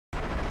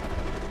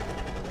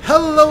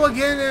Hello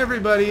again,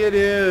 everybody. It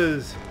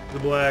is the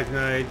Black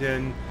Knight,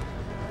 and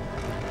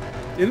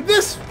in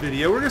this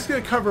video we're just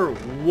going to cover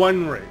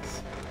one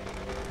race.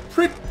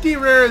 Pretty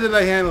rare that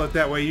I handle it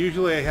that way.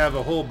 Usually I have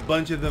a whole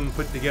bunch of them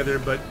put together,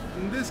 but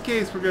in this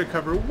case we're going to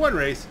cover one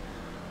race,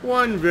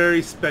 one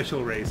very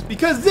special race,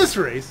 because this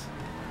race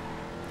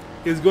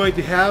is going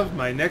to have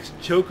my next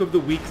Choke of the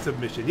Week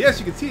submission. Yes,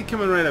 you can see it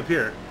coming right up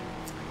here.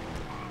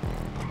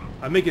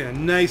 I'm making a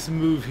nice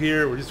move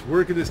here. We're just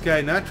working this guy,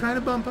 not trying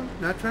to bump him,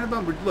 not trying to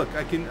bump him. Look,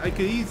 I could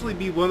easily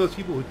be one of those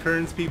people who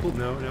turns people.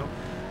 No.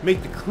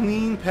 Make the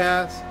clean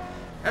pass.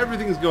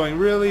 Everything's going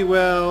really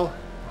well.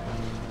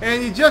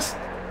 And it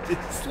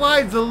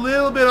slides a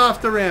little bit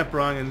off the ramp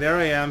wrong, and there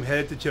I am,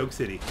 headed to Choke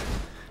City.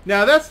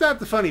 Now, that's not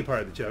the funny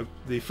part of the choke.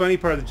 The funny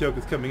part of the choke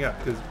is coming up,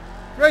 because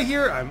right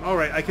here, I'm all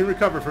right. I can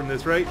recover from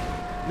this, right?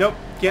 Nope,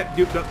 can't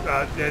do.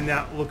 And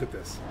now, look at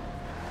this.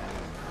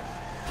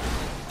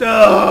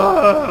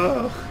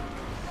 Oh.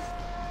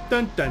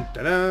 Dun dun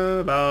dun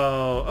dun.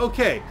 Oh.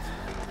 Okay,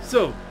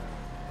 so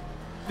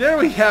there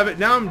we have it.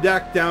 Now I'm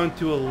back down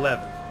to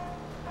 11.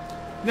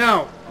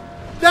 Now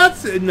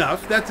that's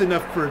enough. That's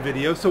enough for a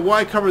video. So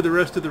why cover the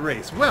rest of the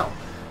race? Well,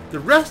 the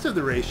rest of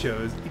the race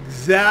shows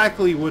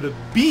exactly what a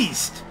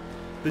beast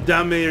the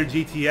Dominator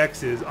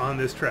GTX is on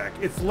this track.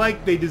 It's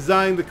like they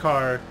designed the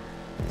car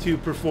to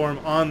perform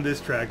on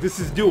this track. This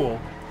is Duel.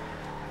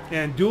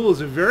 And Duel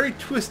is a very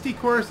twisty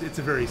course. It's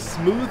a very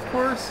smooth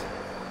course.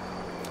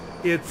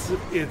 It's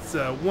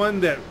one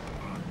that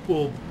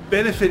will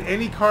benefit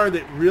any car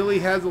that really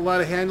has a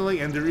lot of handling,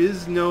 and there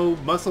is no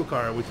muscle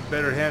car with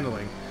better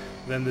handling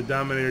than the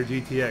Dominator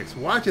GTX.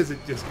 Watch as it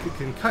just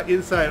can cut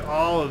inside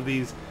all of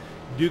these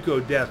Duke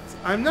of Deaths.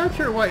 I'm not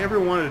sure why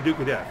everyone wanted a Duke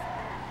of Death.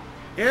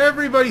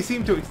 Everybody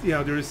seemed to,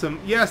 there was some,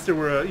 yes, there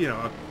were,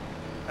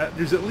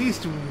 there's at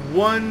least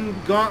one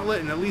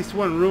Gauntlet and at least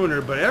one Ruiner,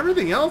 but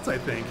everything else, I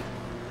think,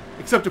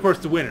 except, of course,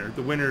 the winner.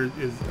 The winner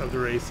of the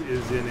race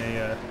is in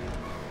a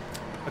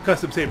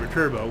Custom Saber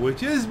Turbo,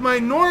 which is my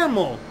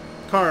normal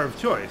car of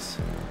choice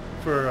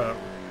for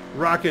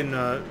rocking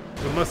the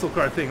muscle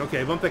car thing.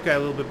 Okay, I bumped that guy a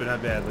little bit, but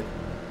not badly.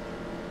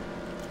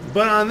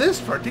 But on this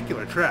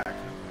particular track,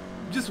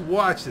 just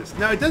watch this.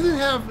 Now, it doesn't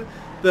have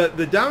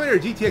the Dominator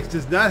GTX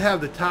does not have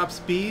the top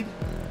speed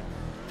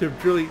to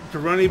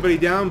run anybody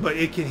down, but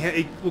it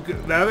can. Look,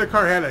 the other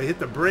car had to hit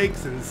the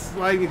brakes and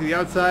sliding to the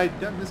outside.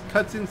 That just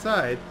cuts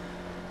inside.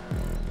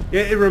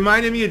 It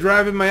reminded me of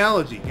driving my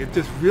Elegy. It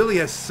just really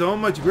has so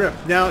much grip.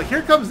 Now,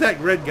 here comes that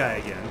red guy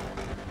again.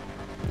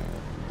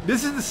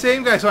 This is the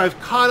same guy, so I've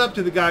caught up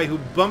to the guy who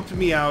bumped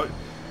me out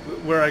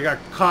where I got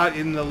caught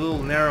in the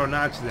little narrow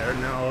notch there.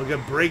 Now, I'll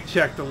get brake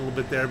checked a little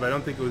bit there, but I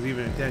don't think it was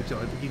even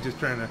intentional. I think he's just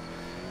trying to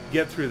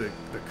get through the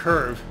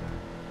curve.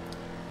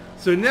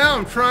 So now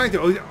I'm trying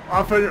to...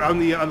 off on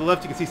the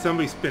left, you can see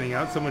somebody spinning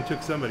out. Someone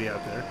took somebody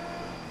out there.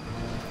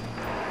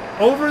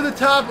 Over the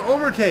top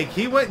overtake.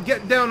 He went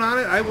get down on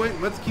it. I went,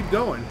 let's keep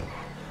going.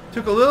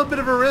 Took a little bit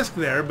of a risk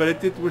there,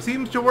 but it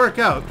seems to work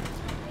out.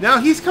 Now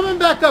he's coming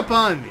back up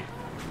on me.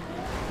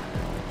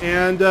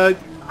 And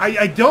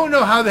I don't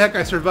know how the heck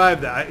I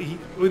survived that.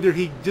 Whether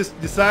he just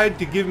decided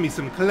to give me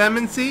some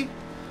clemency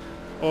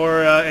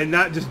or and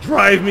not just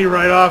drive me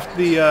right off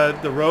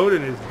the road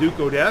in his Duke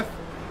of Death.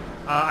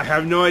 I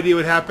have no idea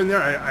what happened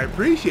there. I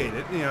appreciate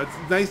it.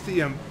 It's nice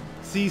to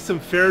see some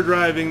fair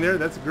driving there.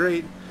 That's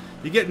great.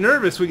 You get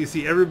nervous when you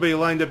see everybody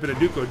lined up in a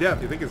Duke of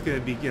Death. You think it's going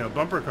to be,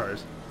 bumper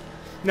cars.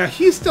 Now,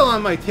 he's still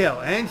on my tail,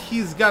 and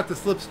he's got the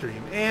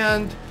slipstream,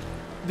 and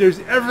there's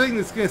everything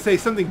that's going to say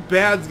something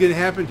bad's going to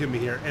happen to me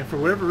here, and for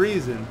whatever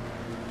reason,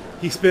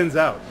 he spins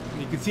out.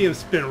 You can see him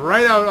spin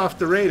right out off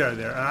the radar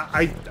there.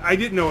 I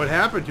didn't know what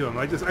happened to him.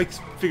 I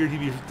figured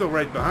he'd be still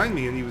right behind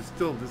me, and he was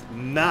still just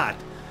not.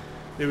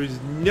 There was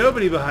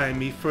nobody behind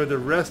me for the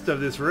rest of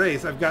this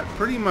race. I've got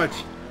pretty much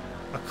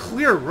a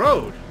clear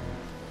road,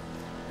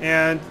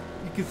 and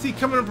you can see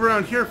coming up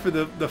around here for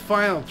the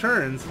final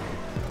turns,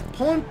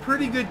 pulling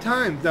pretty good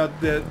times. Now,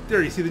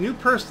 there you see the new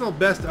personal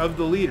best of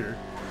the leader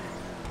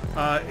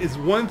is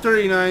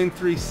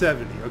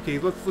 139.370. Okay,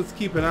 let's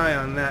keep an eye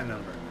on that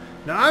number.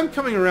 Now I'm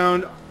coming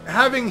around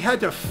having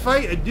had to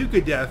fight a Duke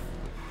of Death,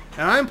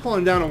 and I'm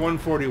pulling down a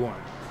 141.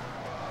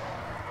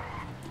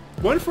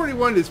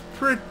 141 is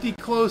pretty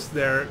close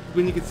there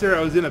when you consider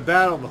I was in a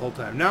battle the whole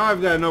time. Now I've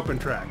got an open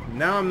track.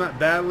 Now I'm not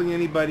battling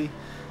anybody.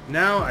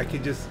 Now I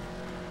can just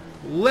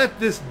let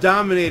this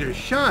Dominator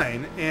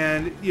shine,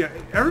 and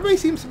everybody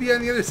seems to be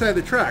on the other side of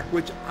the track,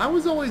 which I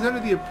was always under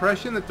the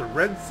impression that the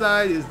red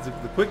side is the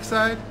quick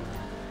side.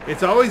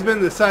 It's always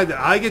been the side that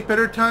I get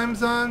better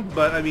times on,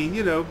 but I mean,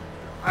 I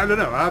don't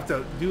know. I'll have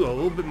to do a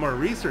little bit more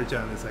research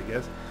on this, I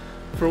guess.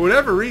 For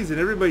whatever reason,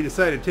 everybody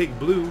decided to take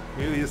blue.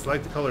 Maybe they just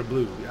like the color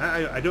blue.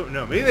 I don't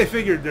know. Maybe they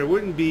figured there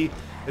wouldn't be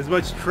as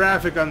much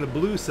traffic on the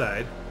blue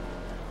side.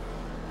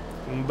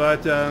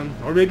 But,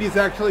 or maybe it's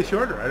actually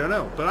shorter, I don't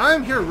know. But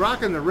I'm here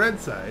rocking the red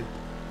side.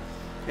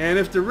 And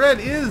if the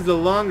red is the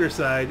longer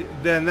side,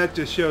 then that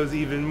just shows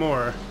even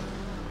more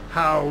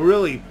how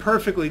really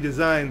perfectly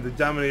designed the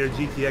Dominator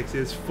GTX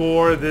is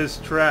for this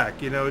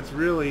track. It's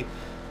really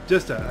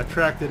just a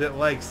track that it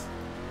likes.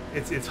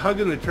 It's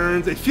hugging the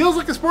turns. It feels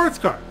like a sports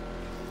car.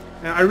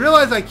 Now, I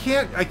realize I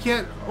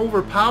can't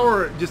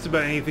overpower just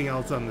about anything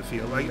else on the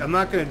field. Like, I'm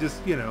not going to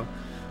just, you know,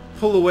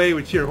 pull away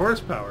with sheer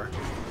horsepower.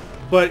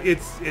 But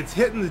it's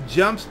hitting the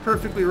jumps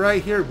perfectly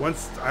right here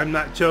once I'm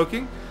not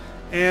choking.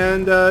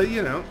 And,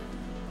 you know,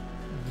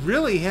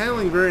 really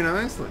handling very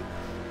nicely.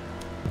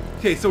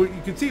 Okay, so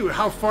you can see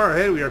how far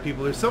ahead we are,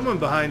 people. There's someone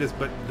behind us,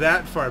 but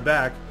that far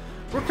back.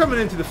 We're coming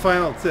into the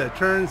final set of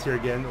turns here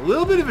again. A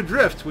little bit of a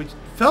drift, which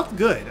felt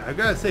good. I've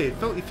got to say, it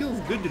feels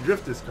good to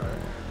drift this car.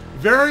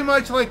 Very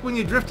much like when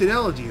you drift in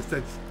Elegy. It's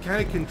that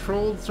kind of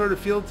controlled sort of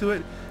feel to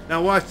it.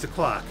 Now watch the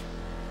clock.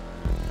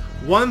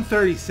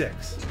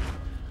 136.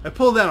 I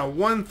pulled down a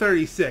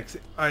 136,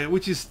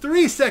 which is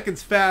 3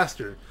 seconds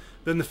faster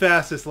than the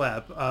fastest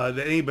lap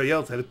that anybody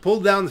else had. I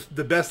pulled down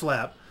the best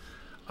lap.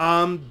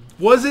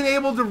 Wasn't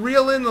able to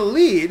reel in the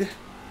lead.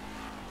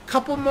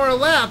 Couple more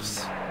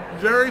laps,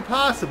 very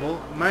possible.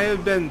 Might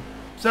have been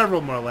several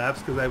more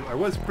laps because I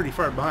was pretty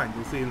far behind.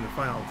 You'll see in the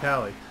final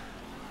tally.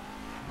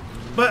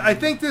 But I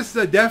think this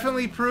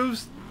definitely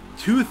proves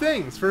two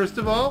things. First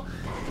of all,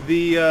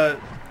 the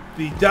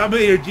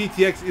Dominator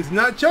GTX is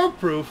not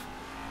choke-proof,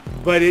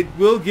 but it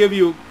will give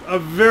you a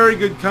very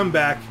good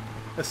comeback,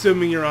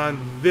 assuming you're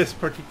on this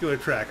particular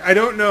track. I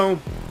don't know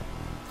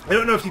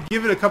if you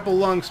give it a couple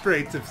long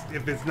straights if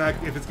it's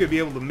going to be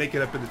able to make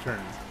it up in the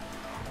turns,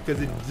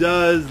 because it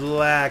does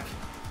lack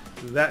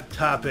that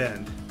top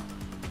end.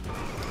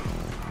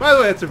 By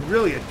the way, that's a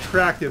really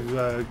attractive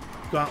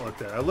gauntlet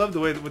there. I love the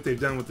way that what they've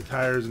done with the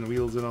tires and the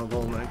wheels and all the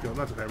whole night.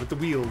 Not the tire, but the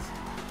wheels.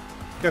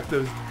 Got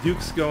those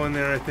Dukes going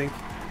there, I think.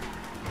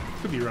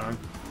 Could be wrong.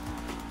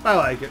 I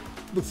like it.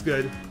 Looks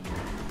good.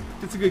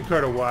 It's a good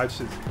car to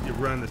watch as you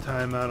run the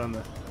time out on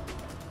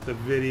the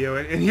video.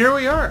 And here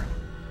we are.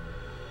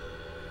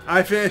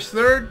 I finished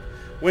third.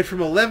 Went from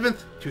 11th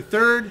to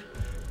third.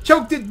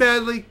 Choked it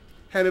badly.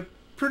 Had a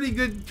pretty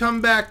good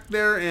comeback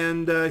there.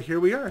 And here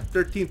we are.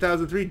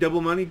 13,003. Double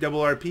money.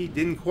 Double RP.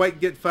 Didn't quite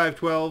get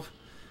 512.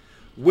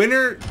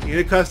 Winner in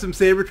a custom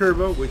Sabre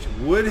Turbo, which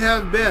would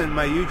have been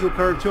my usual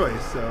car of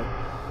choice. So,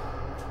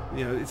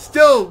 you know, it's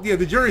still, you know,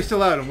 the jury's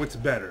still out on what's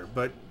better.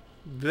 But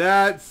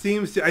that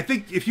seems to, I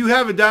think if you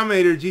have a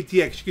Dominator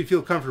GTX, you could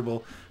feel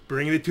comfortable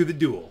bringing it to the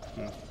Duel.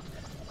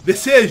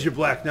 This is your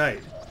Black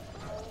Knight.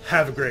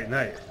 Have a great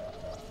night.